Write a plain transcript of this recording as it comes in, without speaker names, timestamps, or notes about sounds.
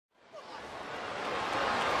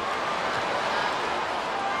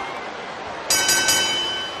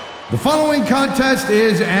The following contest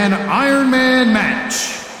is an Ironman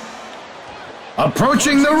match.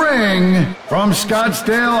 Approaching the ring from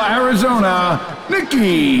Scottsdale, Arizona,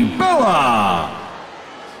 Nikki Bella.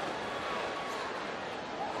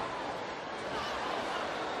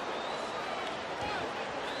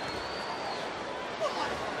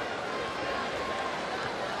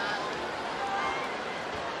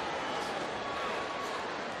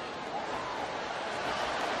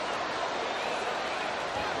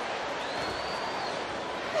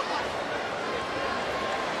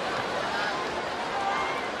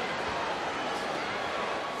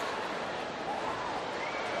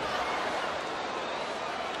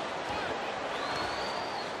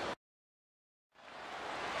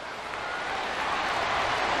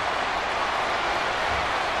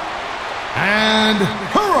 And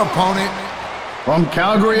her opponent, from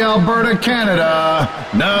Calgary, Alberta, Canada,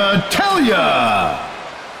 Natalya.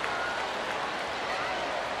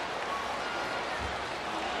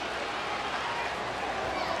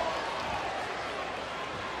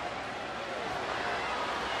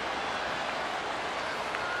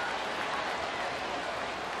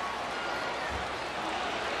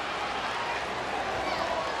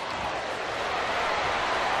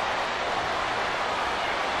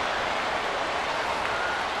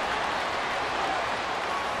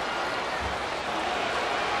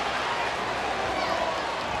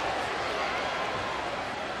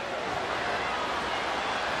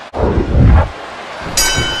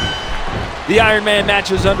 The Ironman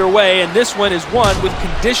match is underway, and this one is won with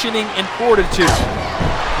conditioning and fortitude.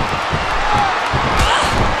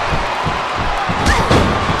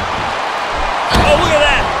 Oh, look at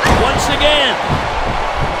that! Once again.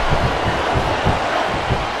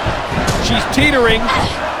 She's teetering.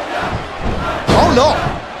 Oh, no.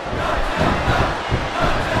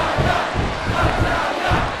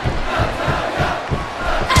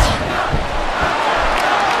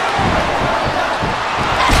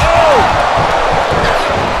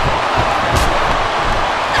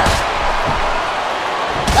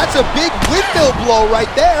 That's a big windmill blow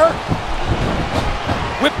right there.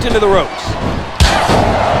 Whipped into the ropes.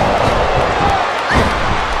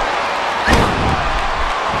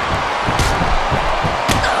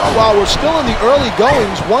 While we're still in the early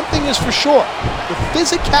goings, one thing is for sure. The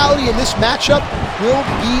physicality in this matchup will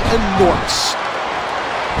be enormous.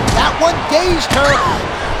 That one dazed her.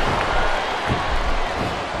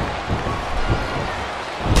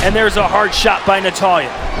 And there's a hard shot by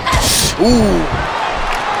Natalya. Ooh.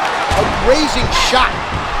 A grazing shot.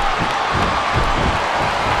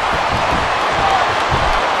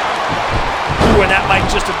 Ooh, and that might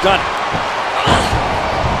just have done it.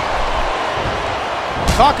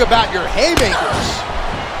 Talk about your haymakers.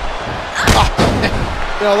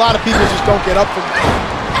 You know, a lot of people just don't get up from that.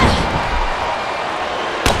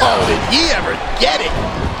 Oh, did he ever get it?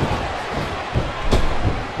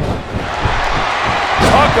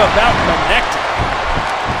 Talk about connecting.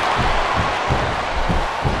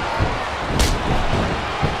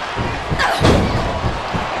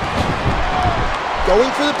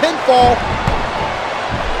 Going for the pinfall.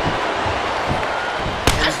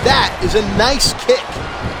 And that is a nice kick.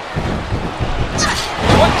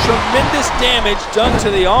 What tremendous damage done to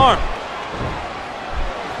the arm.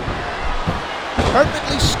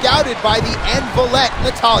 Perfectly scouted by the Anvilette,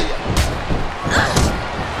 Natalya.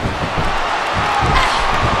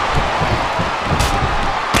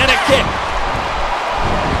 And a kick.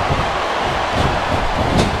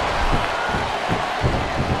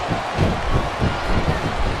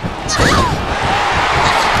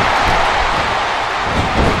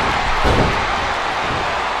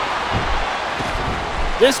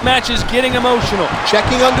 This match is getting emotional.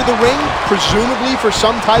 Checking under the ring, presumably for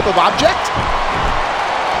some type of object.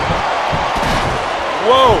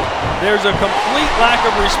 Whoa, there's a complete lack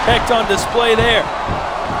of respect on display there.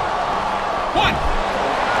 One.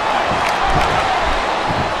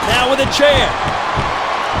 Now with a chair.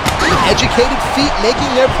 The educated feet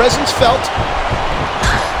making their presence felt.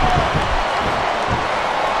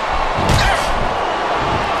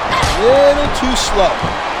 A little too slow.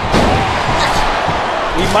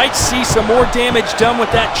 We might see some more damage done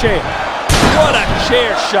with that chair. What a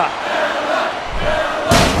chair shot.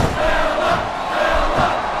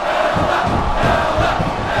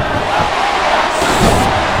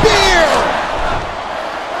 Spear!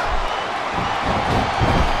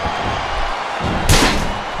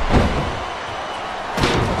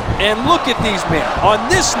 And look at these men on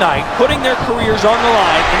this night putting their careers on the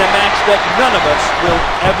line in a match that none of us will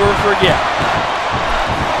ever forget.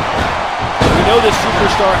 We know this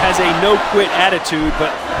superstar has a no-quit attitude,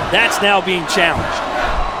 but that's now being challenged.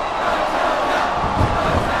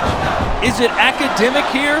 Is it academic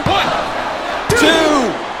here? 1, 2, 3.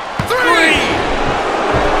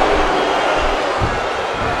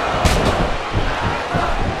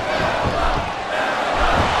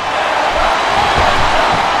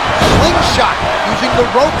 Slingshot, using the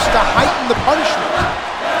ropes to heighten the punishment.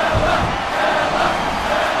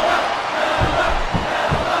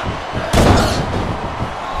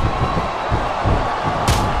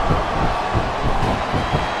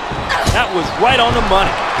 That was right on the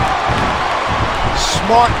money.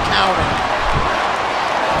 Smart counter.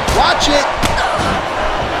 Watch it.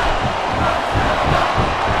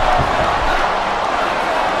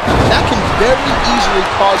 That can very easily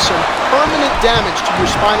cause some permanent damage to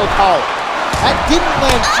your spinal column. That didn't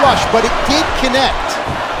land flush, but it did connect.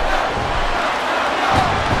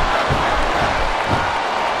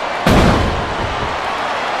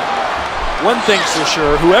 One thing's for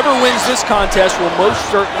sure, whoever wins this contest will most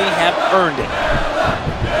certainly have earned it.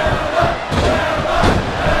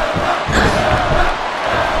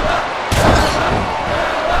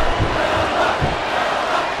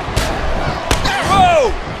 Whoa!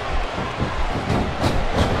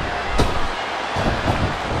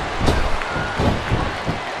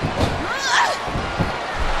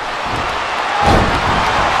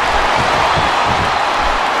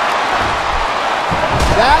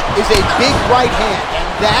 That is a big right hand, and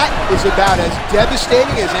that is about as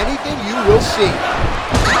devastating as anything you will see.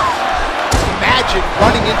 Imagine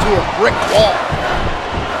running into a brick wall.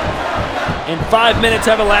 And 5 minutes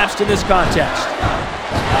have elapsed in this contest.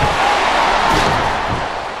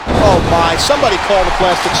 Oh my, somebody call the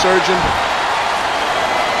plastic surgeon.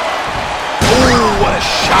 Ooh, what a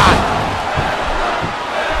shot.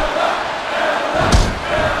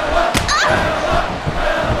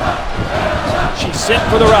 She's sent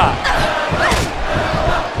for the rock.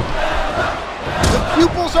 The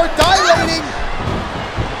pupils are dilating.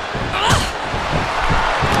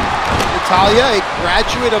 Natalya, a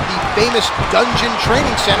graduate of the famous Dungeon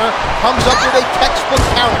Training Center, comes up with a textbook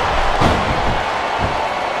counter.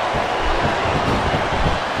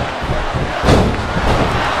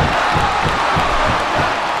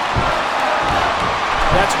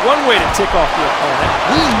 That's one way to tick off the opponent.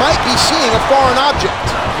 We might be seeing a foreign object.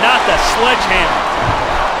 Not the sledgehammer.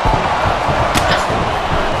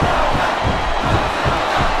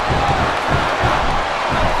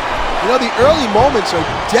 You know, the early moments are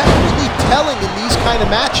definitely telling in these kind of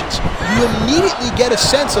matches. You immediately get a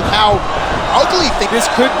sense of how ugly things. This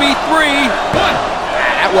could be 3.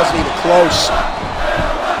 That wasn't even close.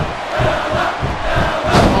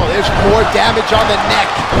 Oh, there's more damage on the neck.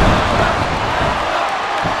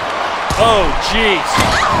 Oh, jeez.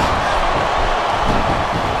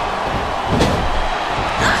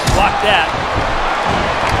 Block that.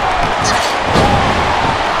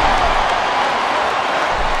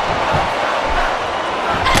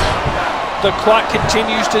 The clock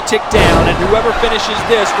continues to tick down, and whoever finishes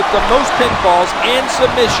this with the most pinfalls and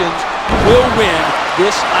submissions will win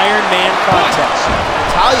this Ironman contest.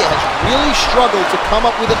 Natalya has really struggled to come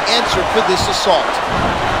up with an answer for this assault.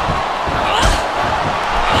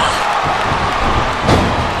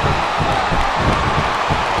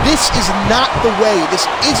 This is not the way. This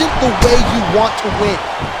isn't the way you want to win.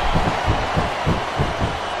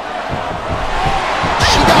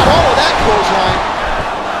 She got all of that clothesline.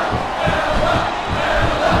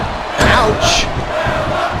 Ouch.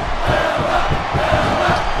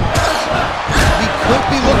 We could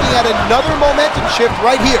be looking at another momentum shift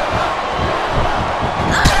right here.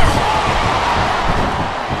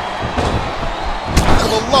 For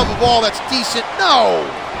the love of all that's decent, no.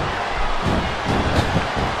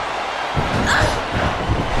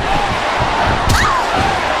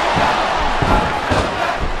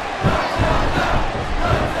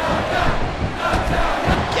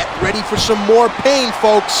 Ready for some more pain,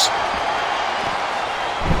 folks.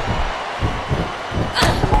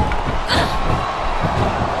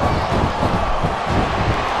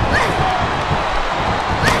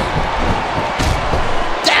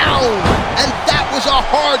 Down! And that was a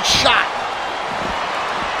hard shot.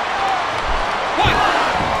 1.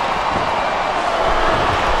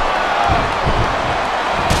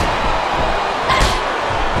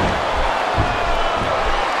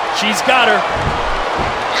 She's got her.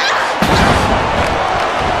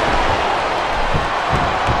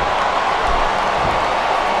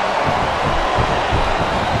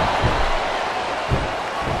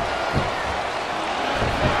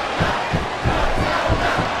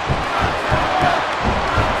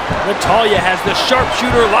 Natalya has the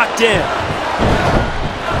sharpshooter locked in.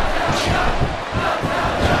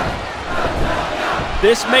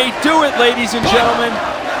 This may do it, ladies and gentlemen.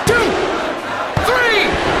 1, 2, 3.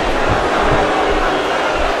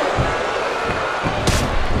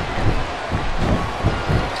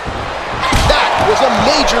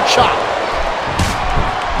 major chop.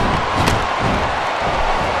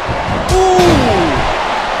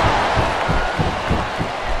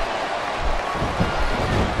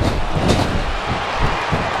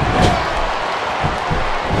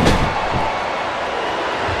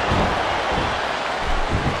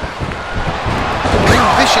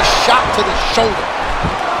 Vicious shot to the shoulder.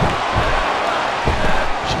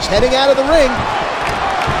 She's heading out of the ring.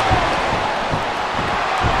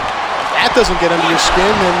 If that doesn't get under your skin,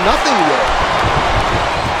 then nothing will.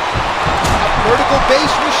 That vertical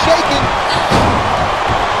base was shaking.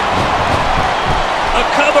 A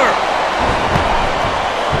cover.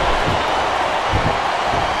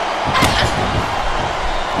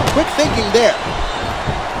 Quick thinking there.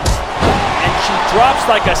 And she drops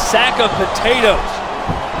like a sack of potatoes.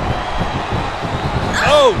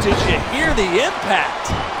 Oh, did you hear the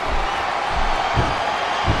impact?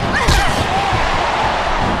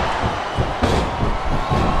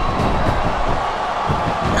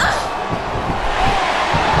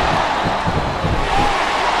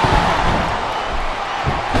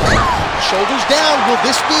 Shoulders down. Will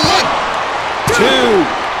this be it? 2,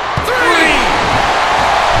 3.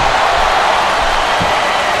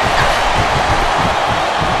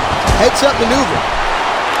 Heads up maneuver.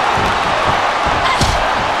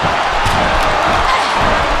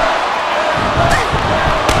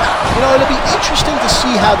 You know, it'll be interesting to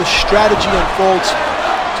see how the strategy unfolds.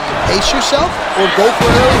 Do you pace yourself or go for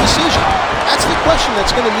an early decision? That's the question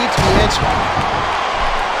that's going to need to be answered.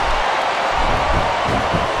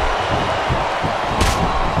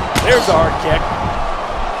 There's a hard kick.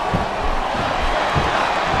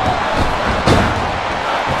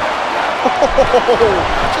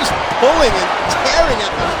 Just pulling and tearing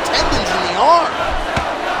at the tendons in the arm.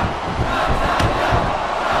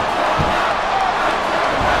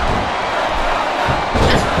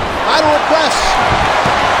 Lateral press.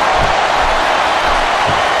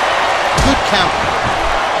 Good count.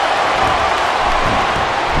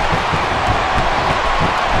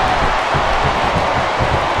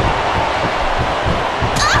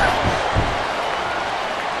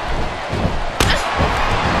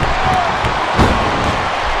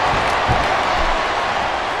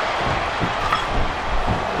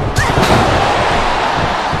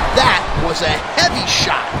 Was a heavy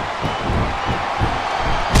shot.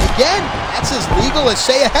 Again, that's as legal as,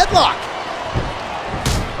 say, a headlock.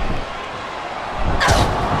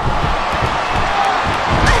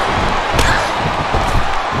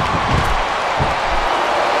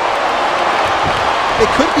 It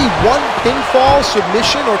could be one pinfall,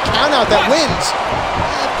 submission, or countout that wins.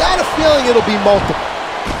 I've got a feeling it'll be multiple.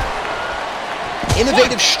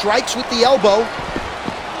 Innovative strikes with the elbow.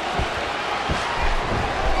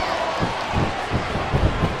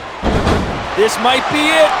 This might be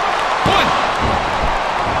it. 1.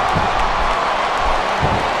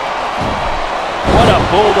 What a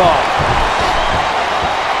bulldog.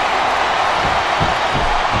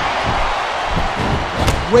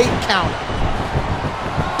 Great counter.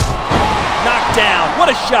 Knocked down. What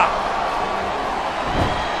a shot.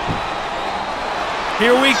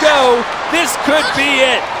 Here we go. This could be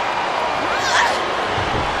it.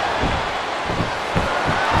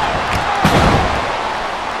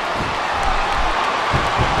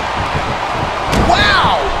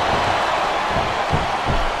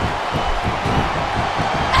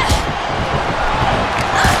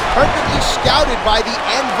 Perfectly scouted by the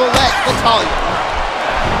Anvilette, Natalya.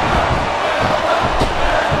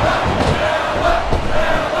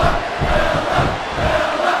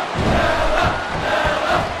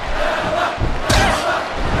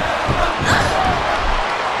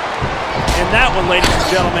 And that one, ladies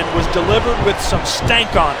and gentlemen, was delivered with some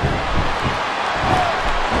stank on it.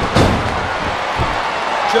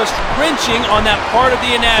 Just wrenching on that part of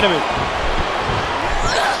the anatomy.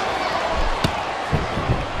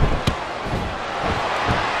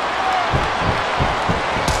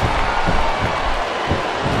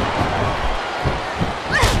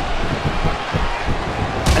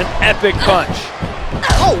 Epic punch.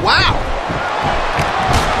 Oh, wow.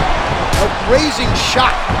 A grazing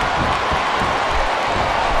shot.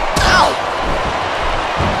 Ow.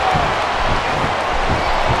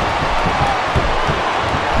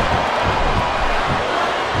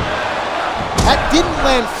 That didn't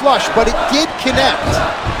land flush, but it did connect.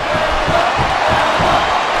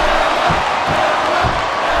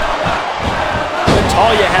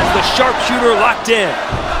 Natalya has the sharpshooter locked in.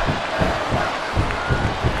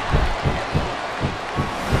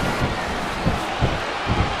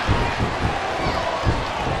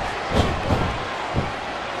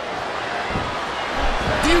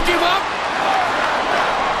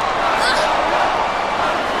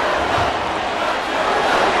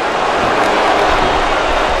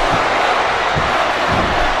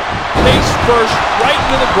 first right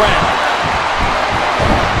into the ground.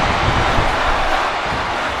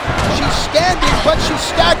 She's standing, but she's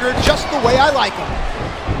staggered just the way I like them.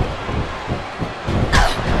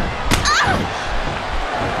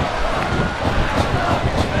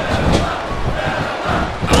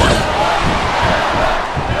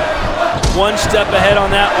 One step ahead on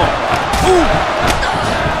that one. Ooh.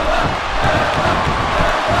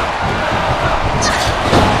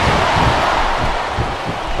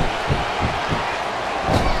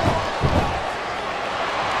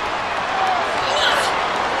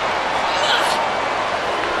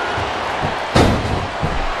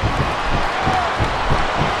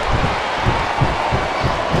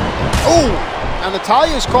 Now,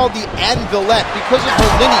 Natalya is called the Anvilette because of her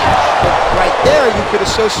lineage. But right there, you could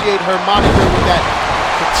associate her moniker with that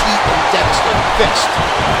petite and devastating fist.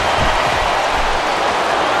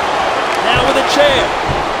 Now with a chair.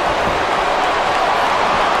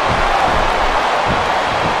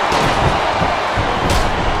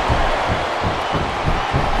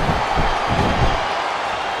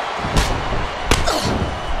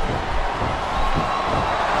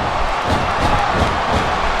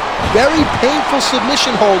 Very painful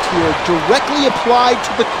submission hold here, directly applied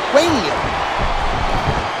to the cranium.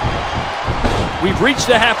 We've reached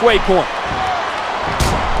the halfway point.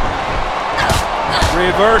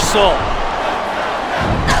 Reversal.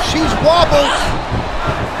 She's wobbled.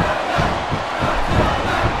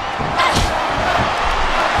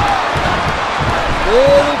 A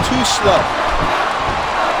little too slow.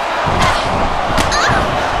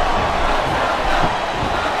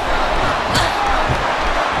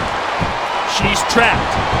 She's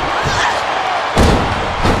trapped.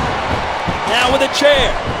 Now with a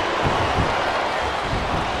chair.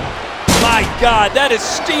 My God, that is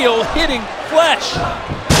steel hitting flesh.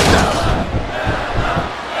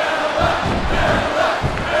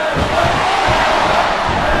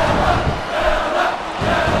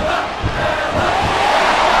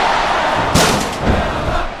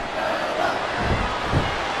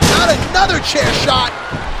 Not another chair shot.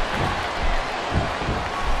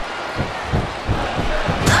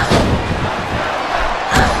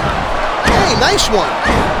 Nice one.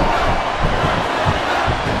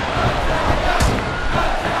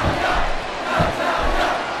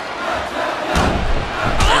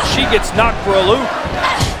 And she gets knocked for a loop.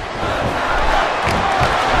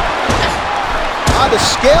 The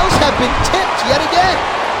scales have been tipped yet again.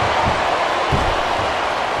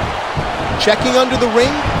 Checking under the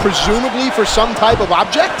ring, presumably for some type of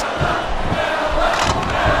object.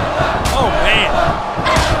 Oh, man.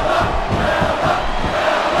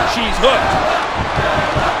 She's hooked.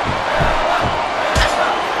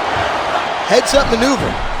 Heads-up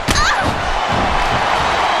maneuver.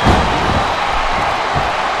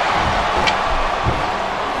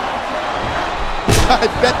 I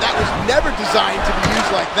bet that was never designed to be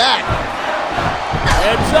used like that.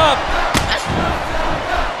 Heads up.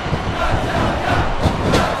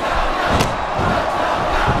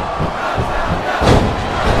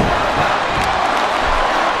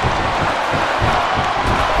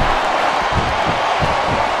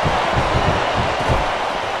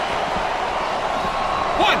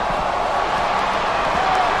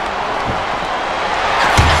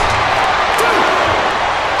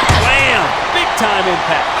 Time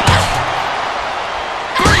impact.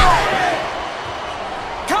 3.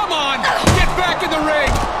 Come on, get back in the ring.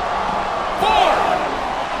 4.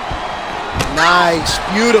 Nice,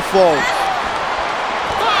 beautiful. 5.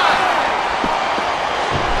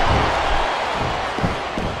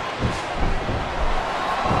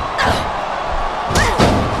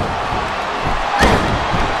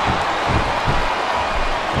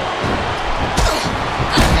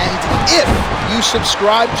 And if you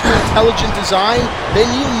subscribe to intelligent design, then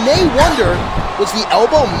you may wonder, was the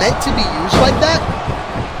elbow meant to be used like that?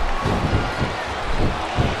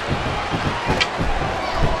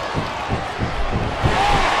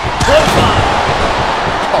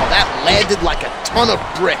 Oh, that landed like a ton of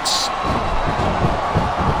bricks.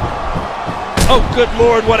 Oh, good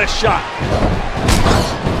Lord, what a shot.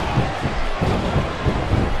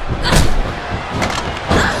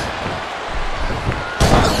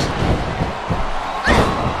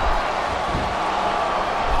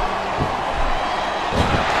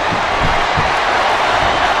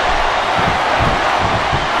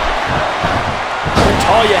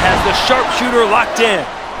 Natalya has the sharpshooter locked in.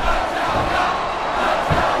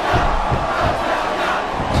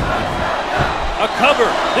 A cover.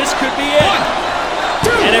 This could be it.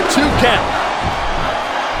 1, 2. And a 2 count.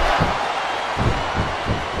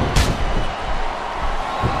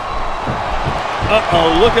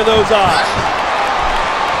 Uh-oh, look at those eyes.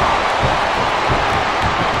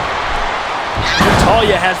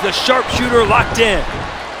 Natalya has the sharpshooter locked in.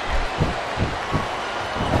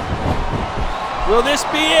 Will this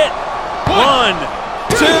be it? 1,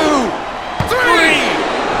 2, 3.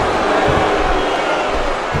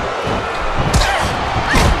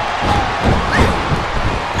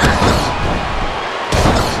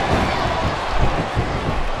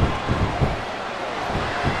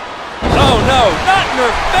 Oh no, not in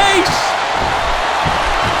her face!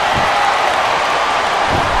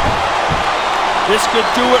 This could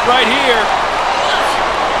do it right here.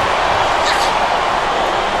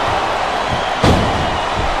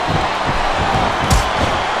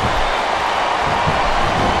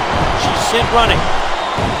 She's sent running.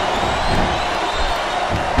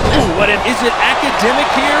 Ooh, what is it academic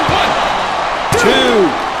here? 1, 2, 3.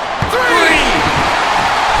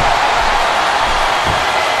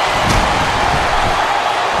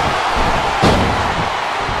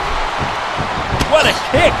 What a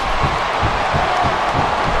kick!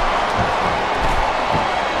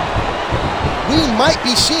 We might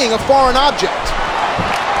be seeing a foreign object. 1.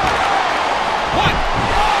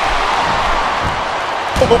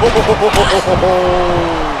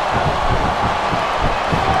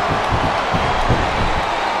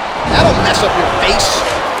 That'll mess up your face.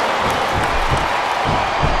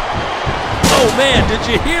 Oh man, did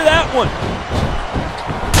you hear that one?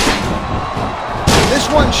 This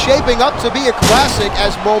one's shaping up to be a classic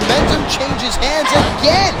as momentum changes hands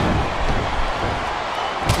again.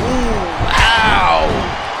 Ooh, ow.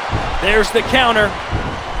 There's the counter.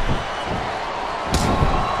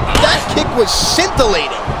 That kick was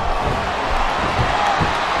scintillating.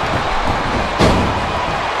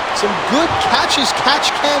 Some good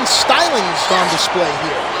catch-can stylings on display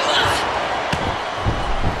here.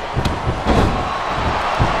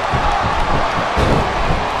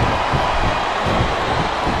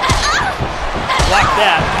 Like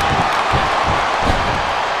that.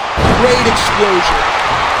 Great explosion.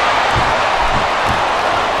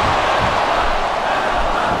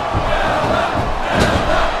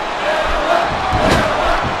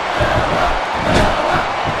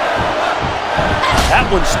 That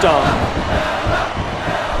one stung.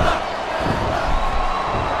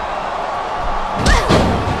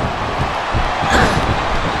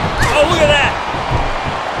 Oh, look at that.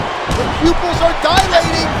 The pupils are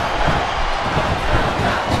dilating.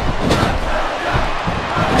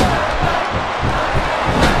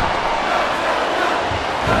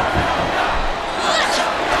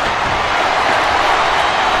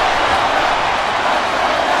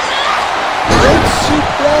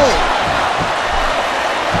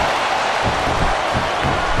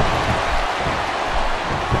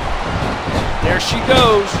 There she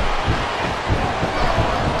goes.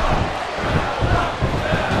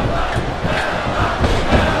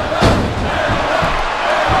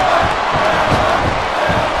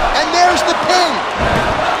 And there's the pin.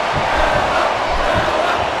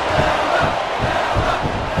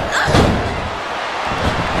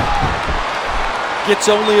 Gets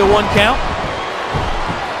only a 1 count.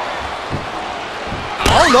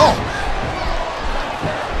 Oh no.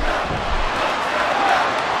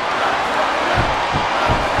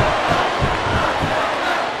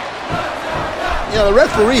 You know, the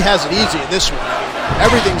referee has it easy in this one.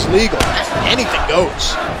 Everything's legal. Anything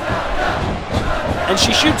goes. And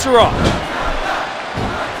she shoots her off.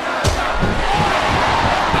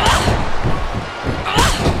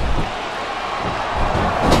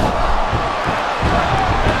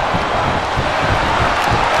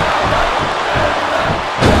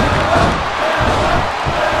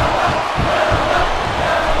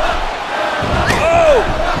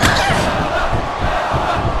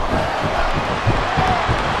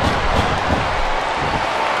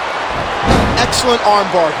 Excellent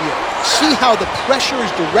armbar here. See how the pressure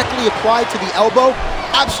is directly applied to the elbow?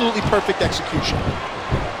 Absolutely perfect execution.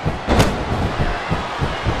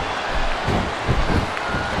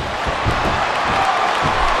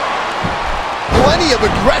 Plenty of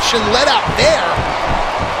aggression let out there.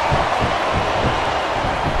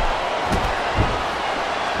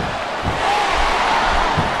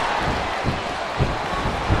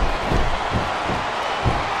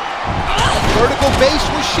 Vertical base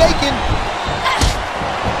was shaken.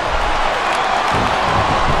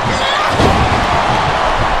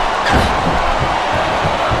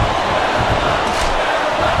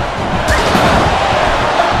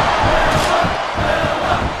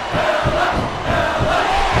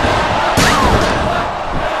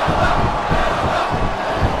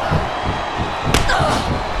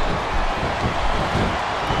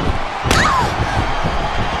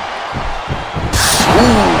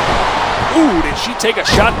 Ooh, did she take a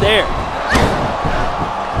shot there?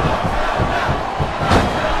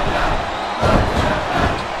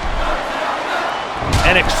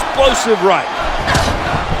 explosive right.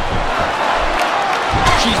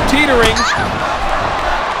 She's teetering.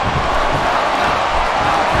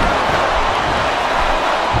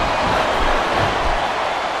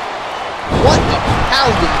 What a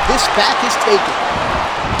pounding this back is taking.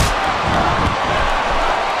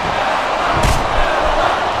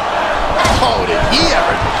 Oh, did he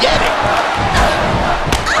ever get it?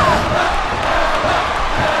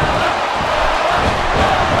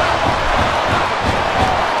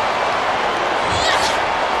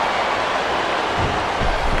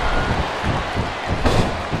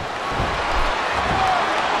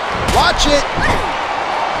 Watch it.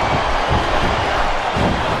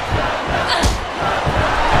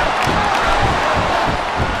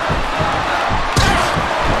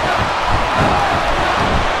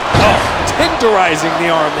 Tenderizing the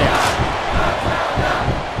arm there.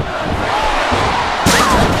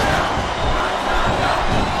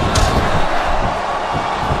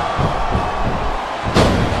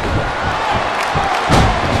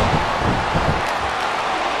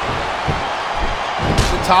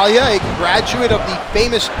 Natalya, a graduate of the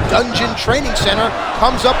famous Dungeon Training Center,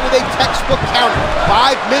 comes up with a textbook counter.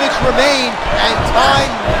 5 minutes remain, and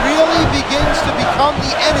time really begins to become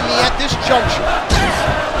the enemy at this juncture.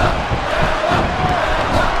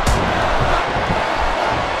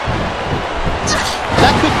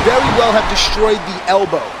 That could very well have destroyed the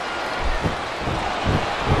elbow.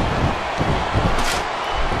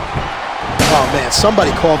 Oh man,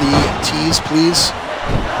 somebody call the EMTs, please.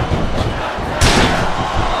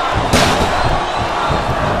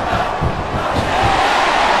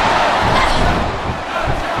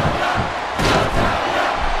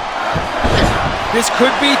 This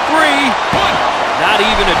could be 3. Not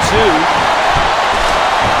even a 2.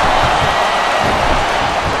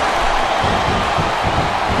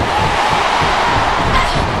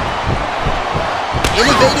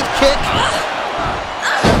 Innovative kick.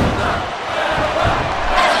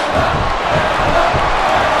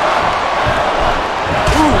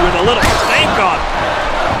 Ooh, with a little stank on it.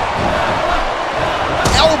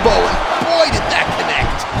 Elbow, and boy did that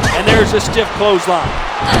connect. And there's a stiff clothesline.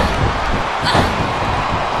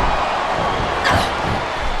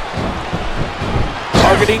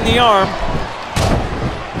 Targeting the arm.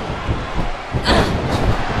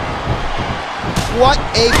 What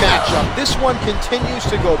a matchup. This one continues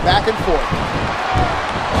to go back and forth.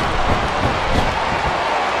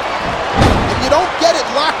 If you don't get it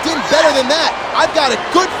locked in better than that, I've got a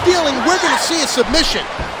good feeling we're going to see a submission.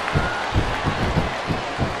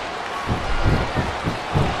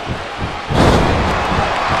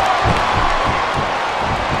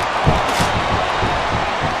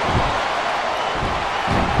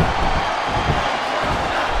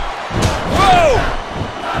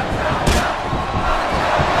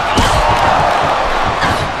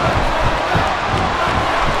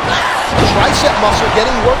 Tricep muscle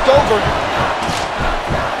getting worked over.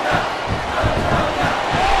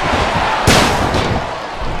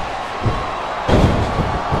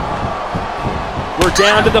 We're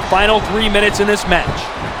down to the final 3 minutes in this match.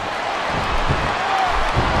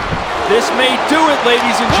 This may do it,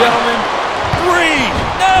 ladies and gentlemen. 3,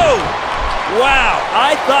 no! Wow,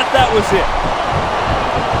 I thought that was it.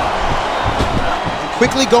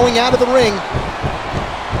 Quickly going out of the ring.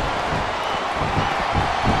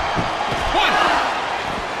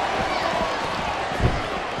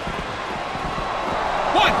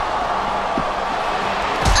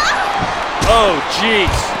 Oh,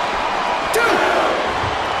 jeez. 2,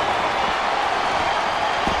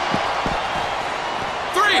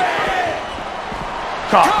 3.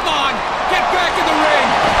 Come on, get back in the ring.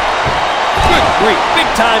 Good grief.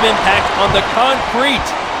 Big time impact on the concrete.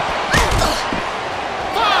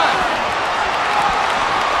 5,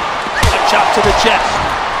 A chop to the chest.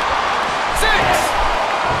 6,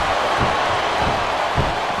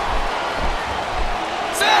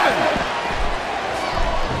 7.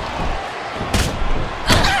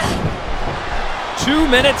 2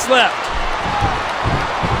 minutes left.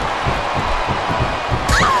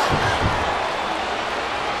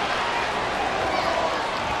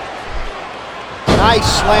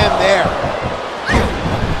 Nice slam there.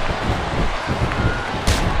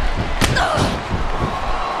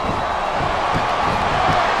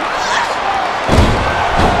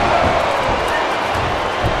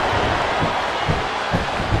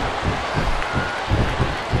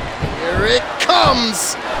 Here it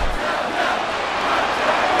comes.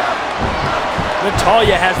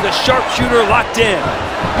 Natalya has the sharpshooter locked in.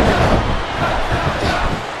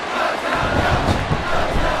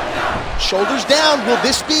 Shoulders down. Will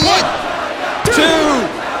this be it? 2, 3.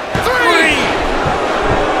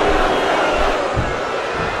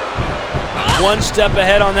 One step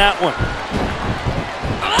ahead on that one.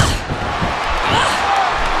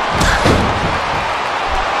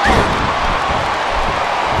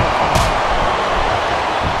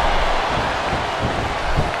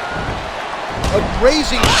 A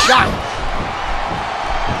grazing shot.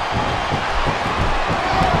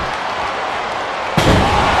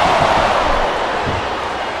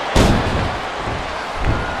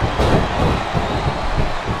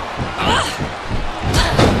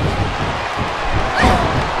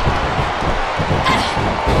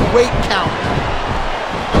 Weight count.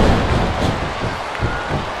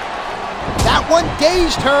 That one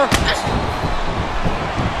dazed her.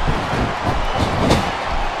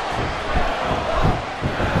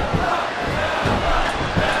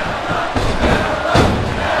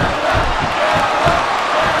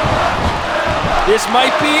 This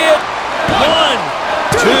might be it. 1,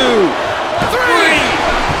 2, 3.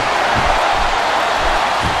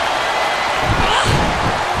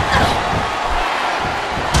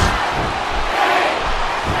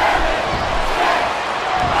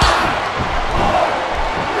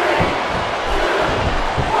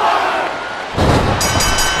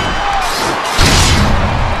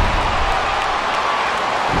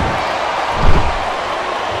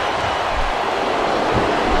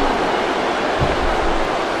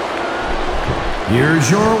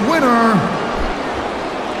 Here's your winner,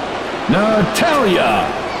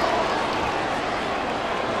 Natalya